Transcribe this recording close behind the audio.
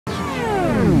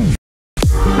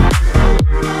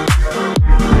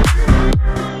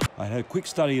had a quick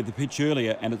study of the pitch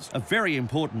earlier, and it's a very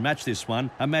important match, this one.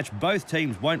 A match both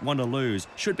teams won't want to lose.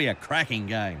 Should be a cracking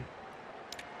game.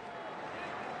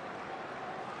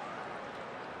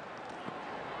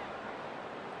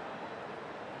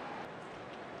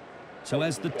 So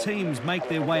as the teams make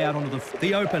their way out onto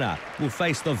the opener will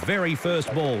face the very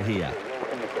first ball here.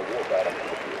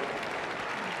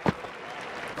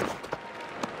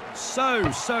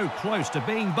 So close to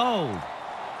being bowled.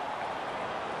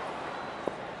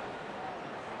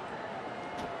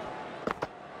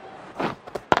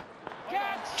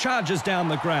 Charges down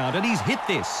the ground and he's hit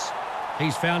this.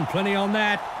 He's found plenty on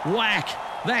that. Whack!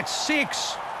 That's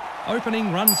 6.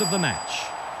 Opening runs of the match.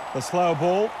 the slower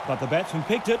ball, but the batsman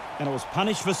picked it and it was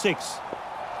punished for 6.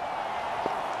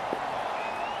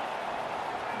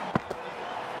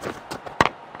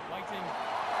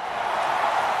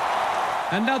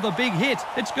 Another big hit.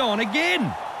 It's gone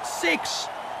again. 6.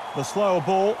 The slower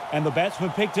ball and the batsman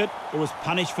picked it. It was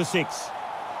punished for 6.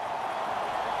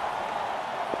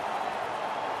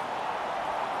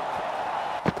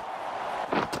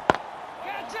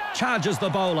 Charges the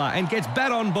bowler and gets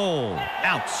bat on ball.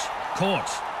 Out. Caught.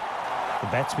 The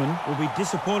batsman will be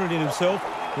disappointed in himself.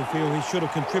 He'll feel he should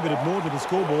have contributed more to the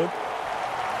scoreboard.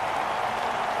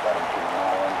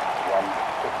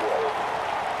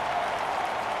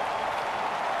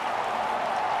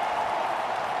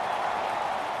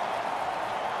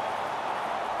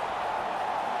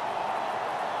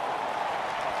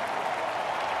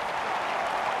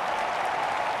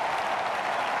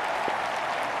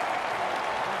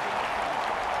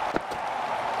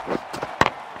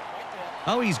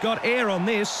 Oh, he's got air on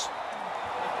this.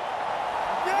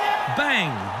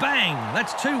 Bang, bang.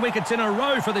 That's 2 wickets in a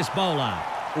row for this bowler.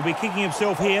 Will be kicking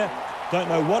himself here. Don't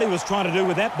know what he was trying to do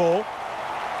with that ball.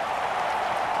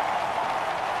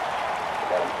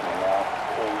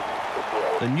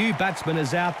 The new batsman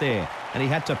is out there, and he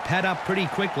had to pad up pretty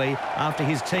quickly after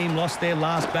his team lost their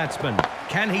last batsman.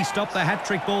 Can he stop the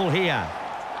hat-trick ball here?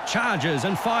 Charges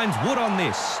and finds wood on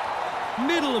this.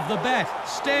 Middle of the bat,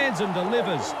 stands and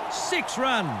delivers. 6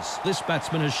 runs. This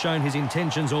batsman has shown his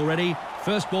intentions already.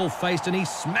 First ball faced and he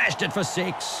smashed it for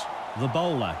 6. The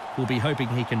bowler will be hoping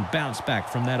he can bounce back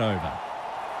from that over.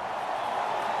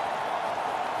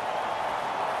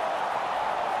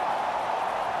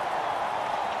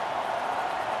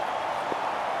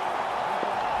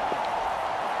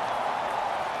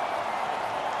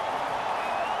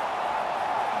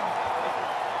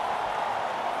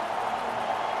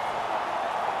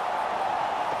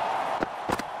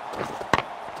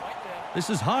 This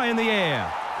is high in the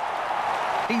air.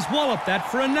 He's walloped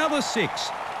that for another 6.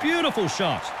 Beautiful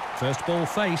shot. First ball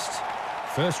faced.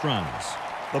 First runs.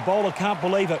 The bowler can't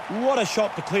believe it. What a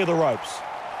shot to clear the ropes.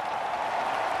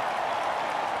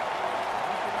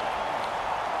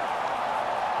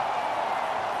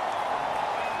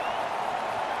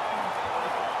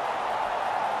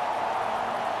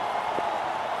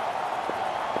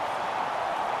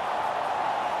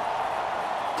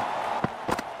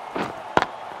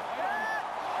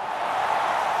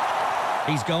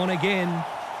 He's gone again.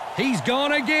 He's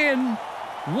gone again.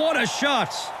 What a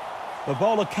shot. The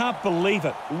bowler can't believe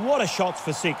it. What a shot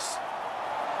for 6.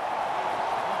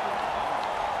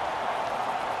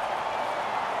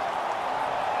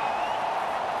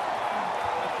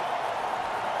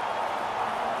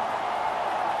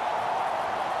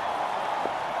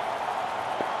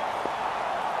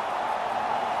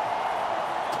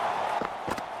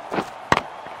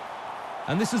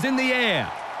 And this is in the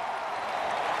air.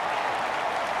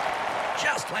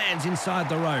 Just lands inside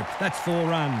the rope. That's 4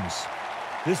 runs.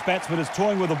 This batsman is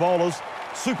toying with the bowlers.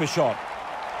 Super shot.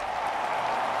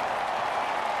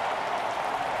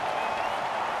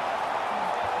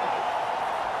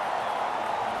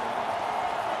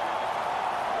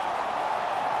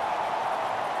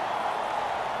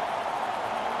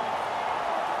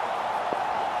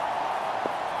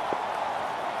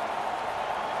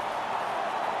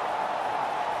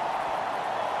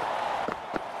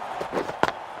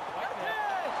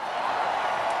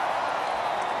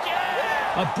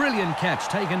 A brilliant catch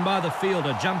taken by the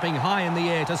fielder, jumping high in the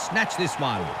air to snatch this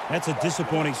one. That's a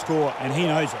disappointing score, and he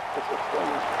knows it.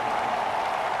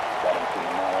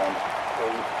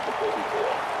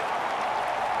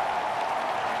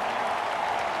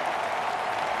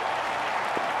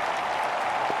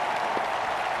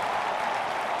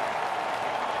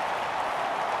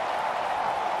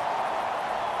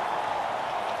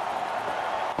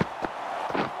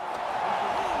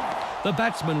 The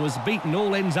batsman was beaten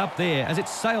all ends up there as it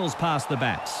sails past the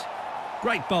bats.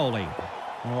 Great bowling.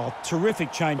 Oh,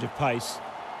 terrific change of pace.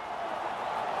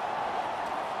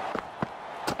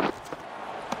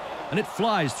 and it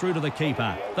flies through to the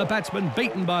keeper. The batsman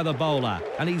beaten by the bowler,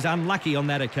 and he's unlucky on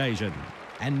that occasion.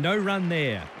 And no run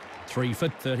there. 3 for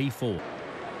 34.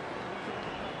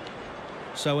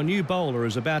 So a new bowler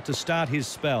is about to start his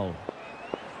spell.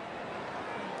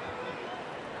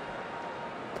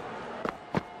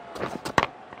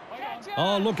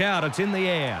 Oh, look out, it's in the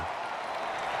air.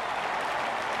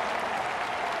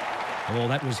 Oh,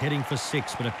 that was heading for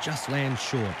 6, but it just lands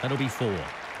short. That'll be 4.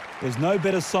 There's no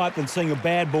better sight than seeing a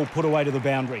bad ball put away to the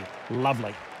boundary.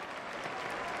 Lovely.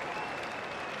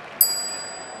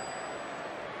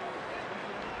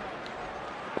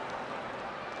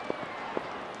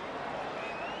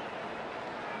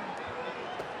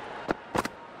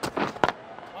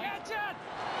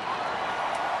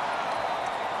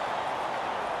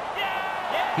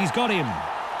 He's got him.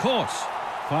 Caught.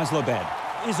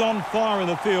 Faisalabad is on fire in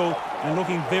the field and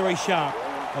looking very sharp,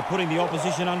 by putting the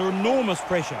opposition under enormous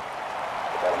pressure.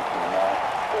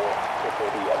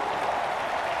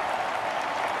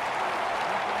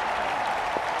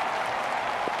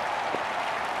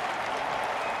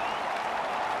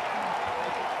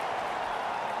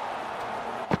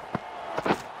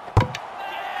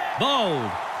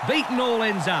 Bowled. Beaten all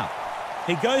ends up.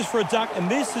 He goes for a duck, and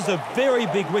this is a very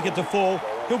big wicket to fall.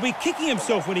 He'll be kicking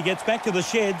himself when he gets back to the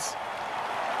sheds.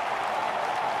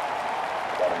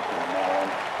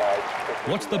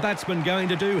 What's the batsman going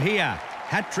to do here?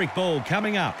 Hat-trick ball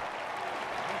coming up.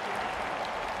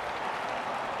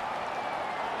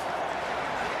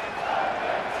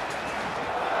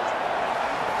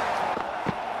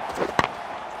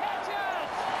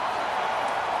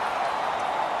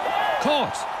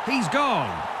 Caught. He's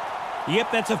gone.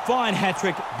 Yep, that's a fine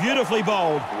hat-trick. Beautifully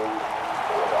bowled.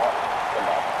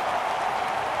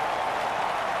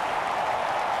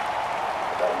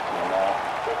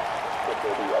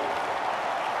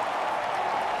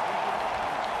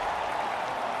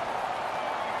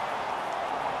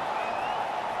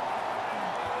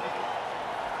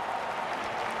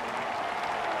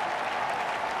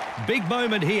 Big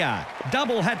moment here.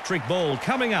 Double hat-trick ball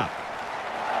coming up.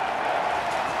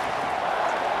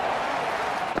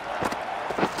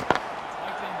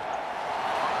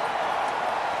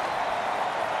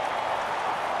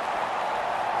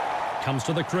 Comes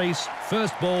to the crease,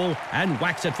 first ball, and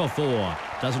whacks it for 4.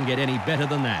 Doesn't get any better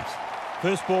than that.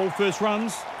 First ball, first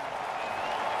runs.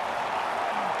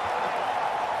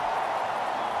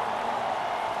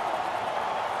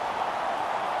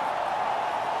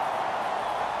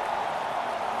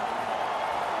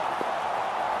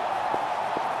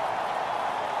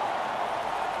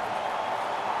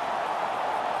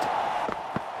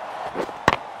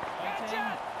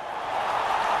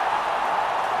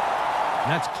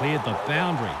 That's cleared the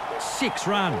boundary. 6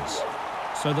 runs.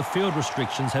 So the field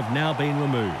restrictions have now been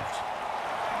removed.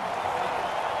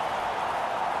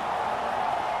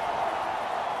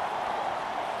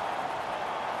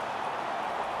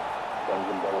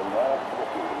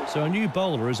 So a new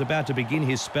bowler is about to begin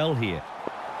his spell here.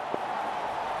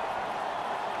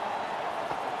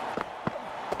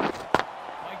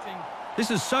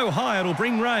 This is so high it'll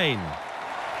bring rain.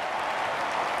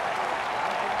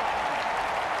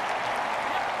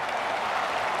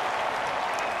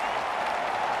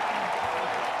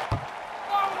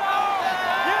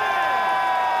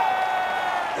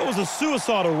 That was a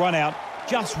suicidal run out.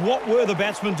 Just what were the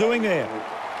batsmen doing there?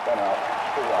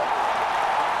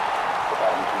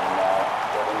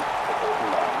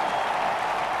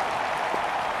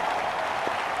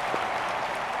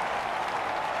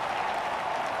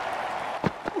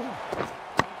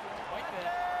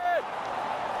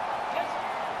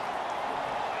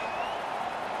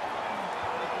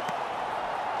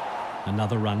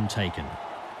 Another run taken.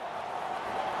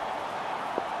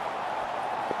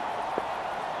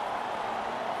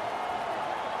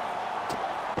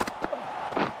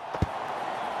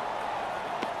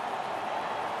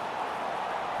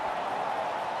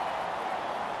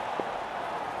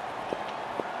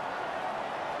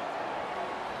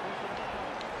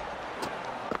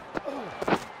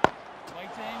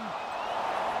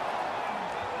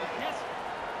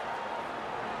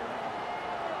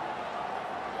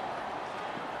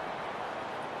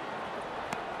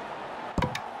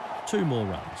 Two more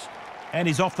runs. And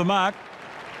he's off the mark.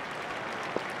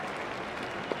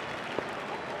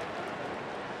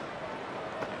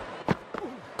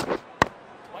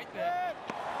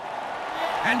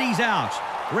 And he's out.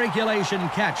 Regulation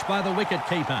catch by the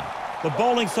wicket-keeper. The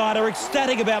bowling side are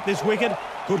ecstatic about this wicket.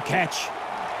 Good catch.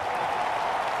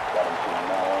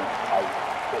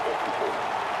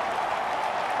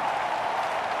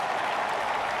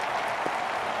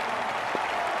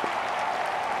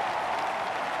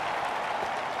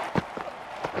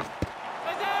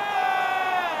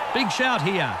 Big shout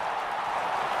here.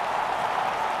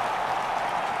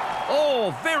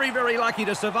 Oh, very, very lucky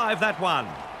to survive that one.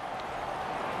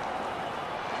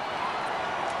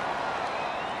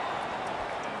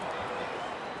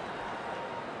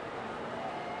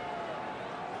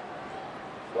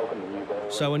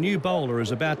 So a new bowler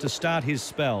is about to start his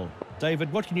spell.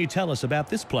 David, what can you tell us about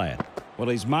this player? Well,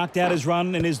 he's marked out his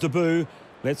run in his debut.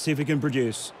 Let's see if he can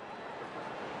produce.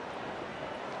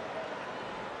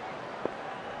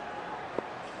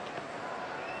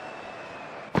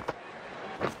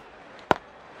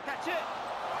 Catch it.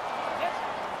 Yes.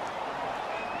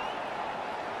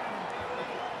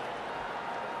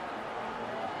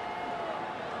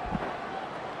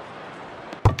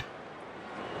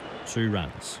 2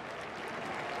 runs.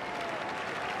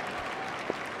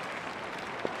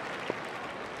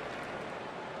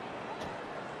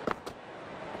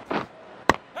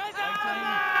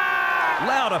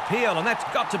 Loud appeal, and that's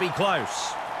got to be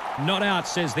close. Not out,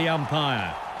 says the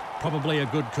umpire. Probably a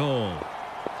good call.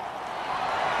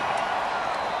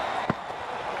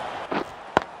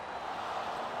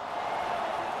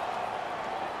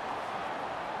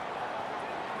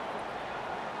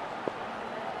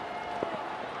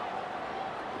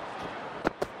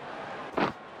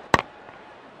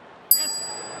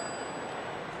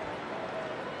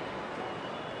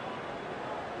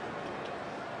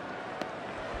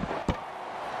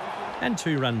 And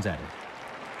 2 runs added.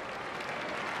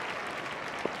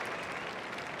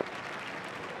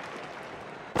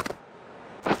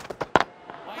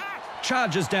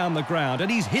 Charges down the ground,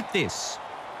 and he's hit this.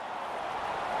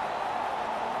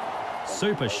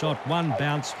 Super shot, 1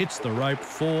 bounce, hits the rope,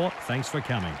 4. Thanks for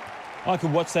coming. I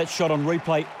could watch that shot on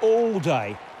replay all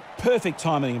day. Perfect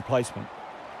timing and placement.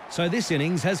 So this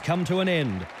innings has come to an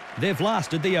end. They've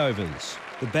lasted the overs.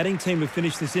 The batting team have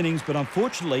finished this innings, but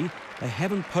unfortunately, they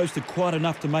haven't posted quite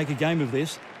enough to make a game of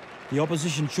this. The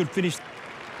opposition should finish.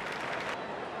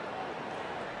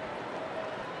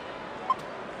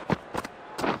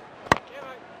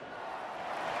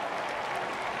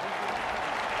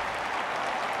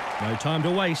 No time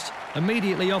to waste.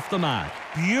 Immediately off the mark.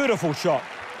 Beautiful shot.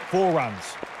 4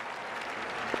 runs.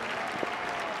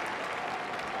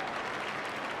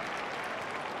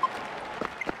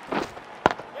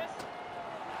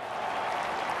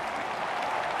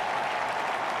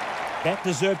 That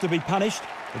deserved to be punished.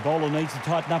 The bowler needs to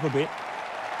tighten up a bit.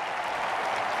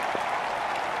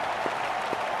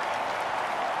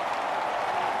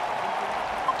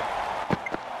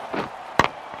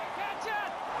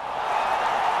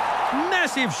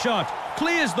 Massive shot.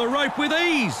 Clears the rope with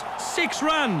ease. 6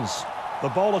 runs. The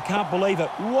bowler can't believe it.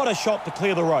 What a shot to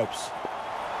clear the ropes.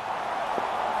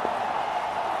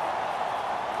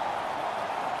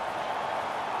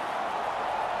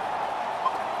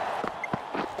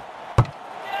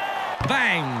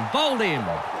 Bang! Bowled him.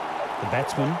 The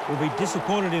batsman will be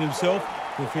disappointed in himself.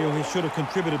 He'll feel he should have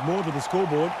contributed more to the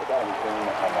scoreboard.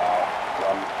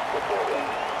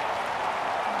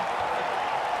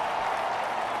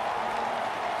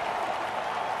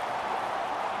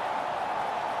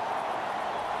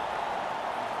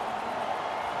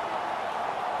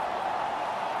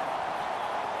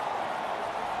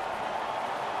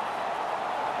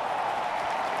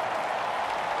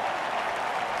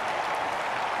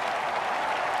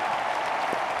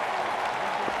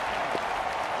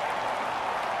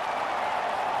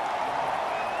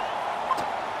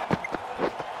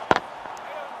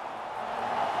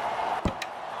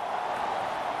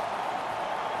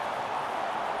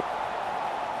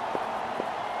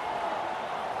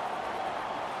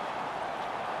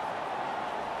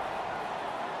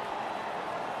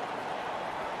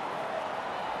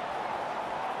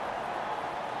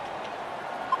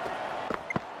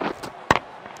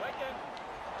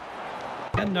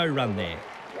 And no run there.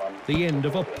 The end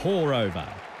of a poor over.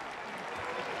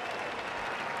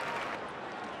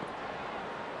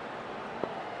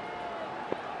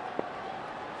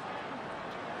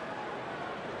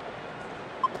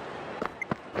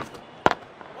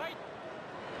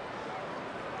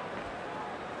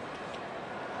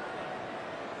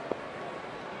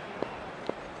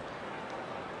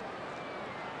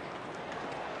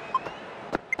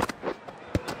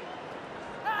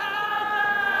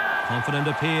 Confident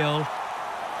appeal.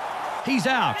 He's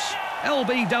out.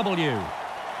 LBW.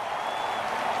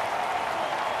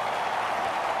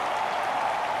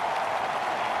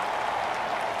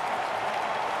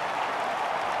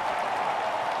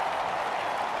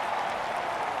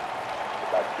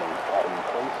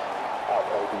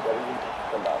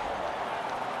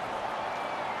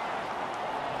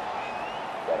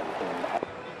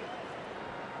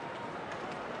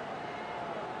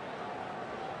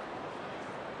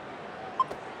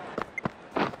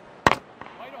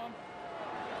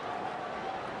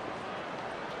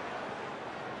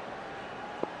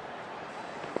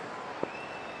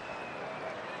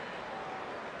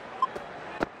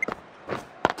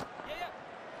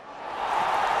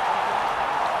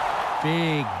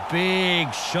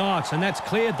 Big shot, and that's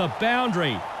cleared the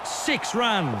boundary. 6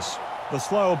 runs. The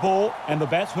slower ball, and the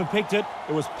batsman picked it.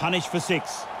 It was punished for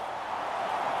 6.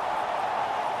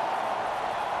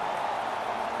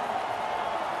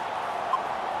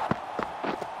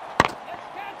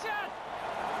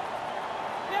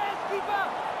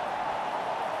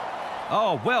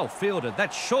 Oh, well fielded.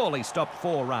 That surely stopped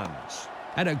 4 runs.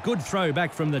 And a good throw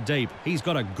back from the deep. He's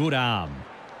got a good arm.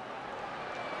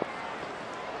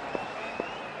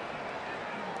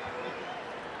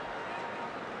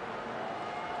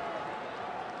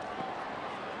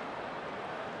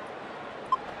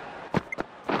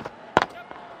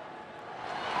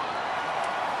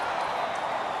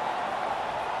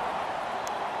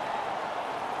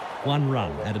 One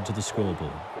run added to the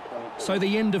scoreboard. So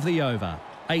the end of the over.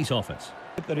 8 off it.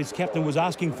 That his captain was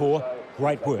asking for.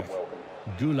 Great work.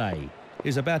 Goulet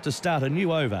is about to start a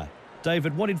new over.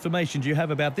 David, what information do you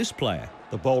have about this player?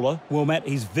 The bowler, well, Matt,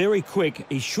 he's very quick.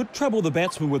 He should trouble the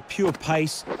batsman with pure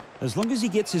pace, as long as he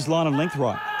gets his line and length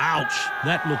right. Ouch!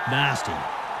 That looked nasty.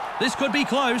 This could be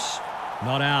close.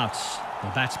 Not out. The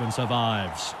batsman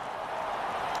survives.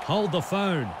 Hold the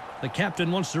phone. The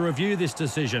captain wants to review this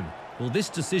decision. Will this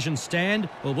decision stand,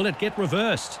 or will it get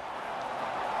reversed?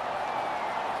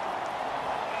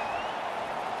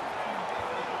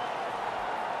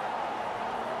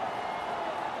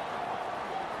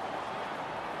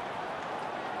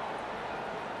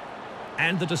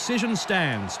 And the decision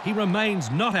stands. He remains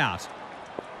not out.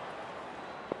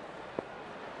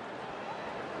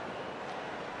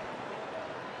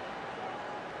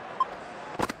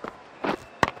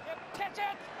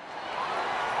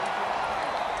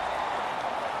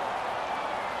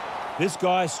 This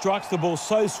guy strikes the ball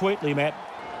so sweetly, Matt.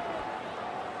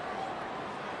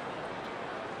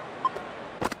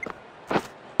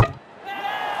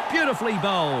 Beautifully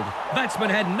bowled.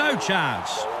 Batsman had no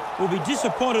chance. Will be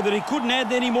disappointed that he couldn't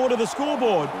add any more to the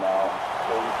scoreboard.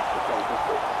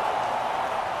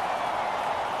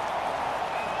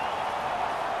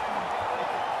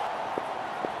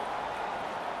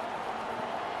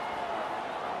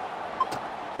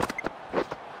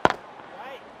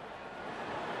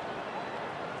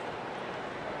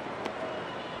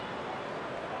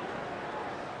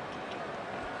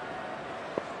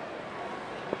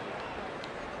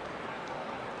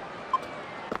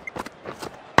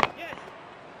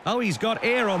 Oh, he's got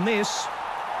air on this.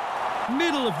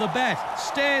 Middle of the bat,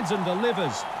 stands and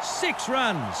delivers. 6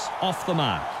 runs off the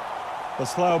mark. The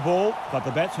slower ball, but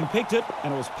the batsman picked it,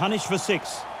 and it was punished for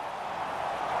 6.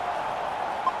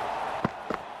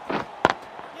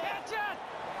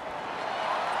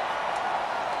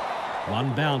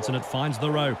 One bounce and it finds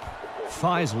the rope.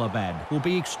 Faisalabad will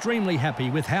be extremely happy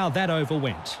with how that over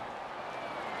went.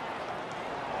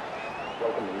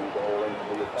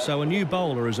 So a new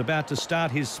bowler is about to start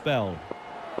his spell.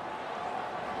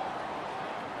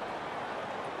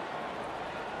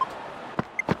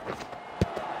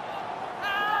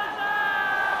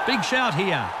 Big shout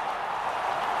here.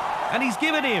 And he's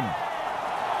given him.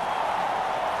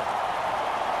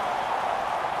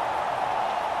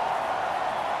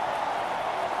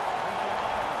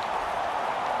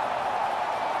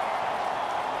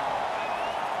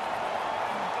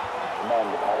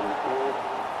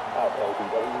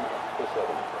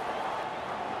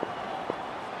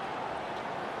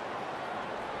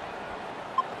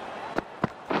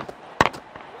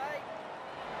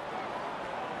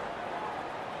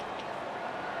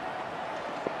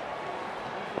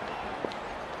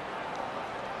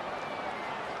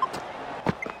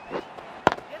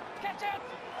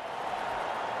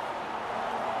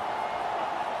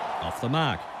 Off the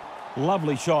mark.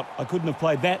 Lovely shot. I couldn't have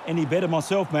played that any better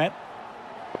myself, Matt.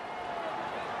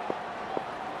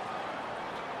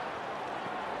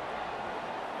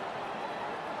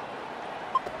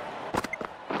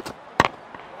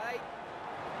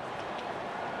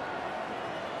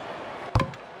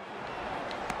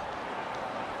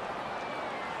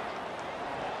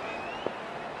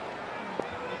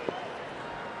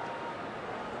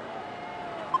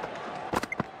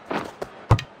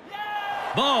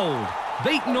 Bowled.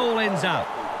 Beaten all ends up.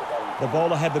 The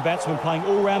bowler had the batsman playing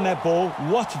all round that ball.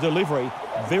 What a delivery.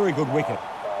 Very good wicket.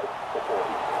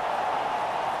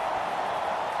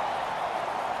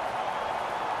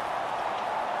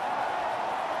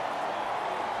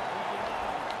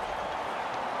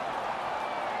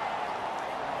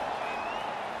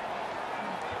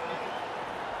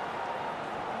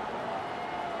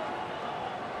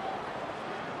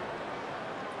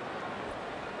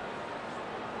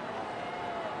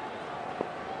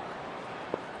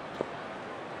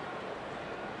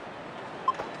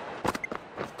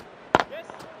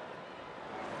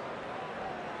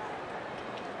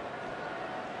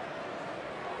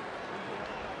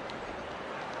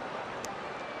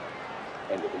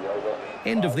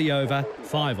 End of the over,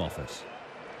 5 offers.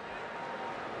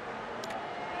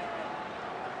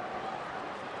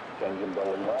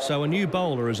 So a new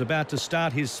bowler is about to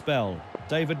start his spell.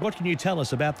 David, what can you tell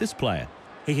us about this player?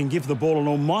 He can give the ball an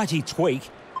almighty tweak.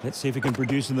 Let's see if he can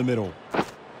produce in the middle.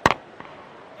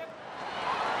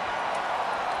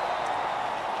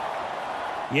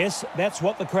 Yes, that's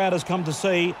what the crowd has come to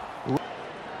see.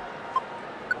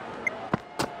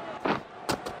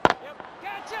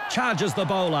 Charges the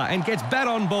bowler and gets bat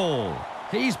on ball.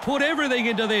 He's put everything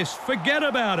into this. Forget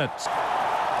about it.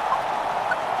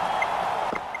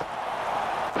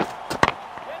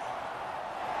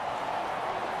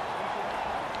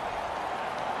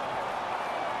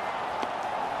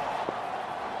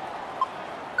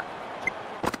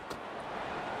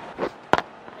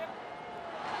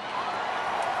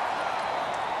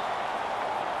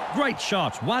 Great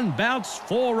shot. 1 bounce,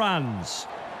 4 runs.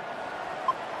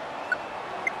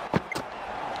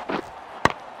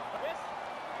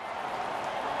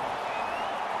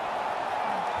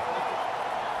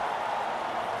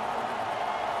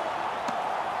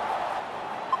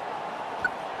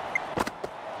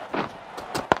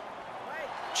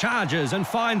 Charges and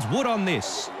finds wood on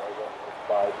this.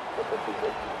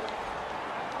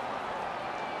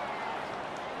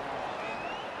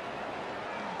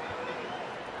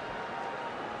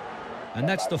 And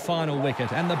that's the final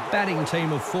wicket, and the batting team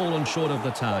have fallen short of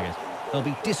the target. They'll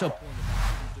be disappointed.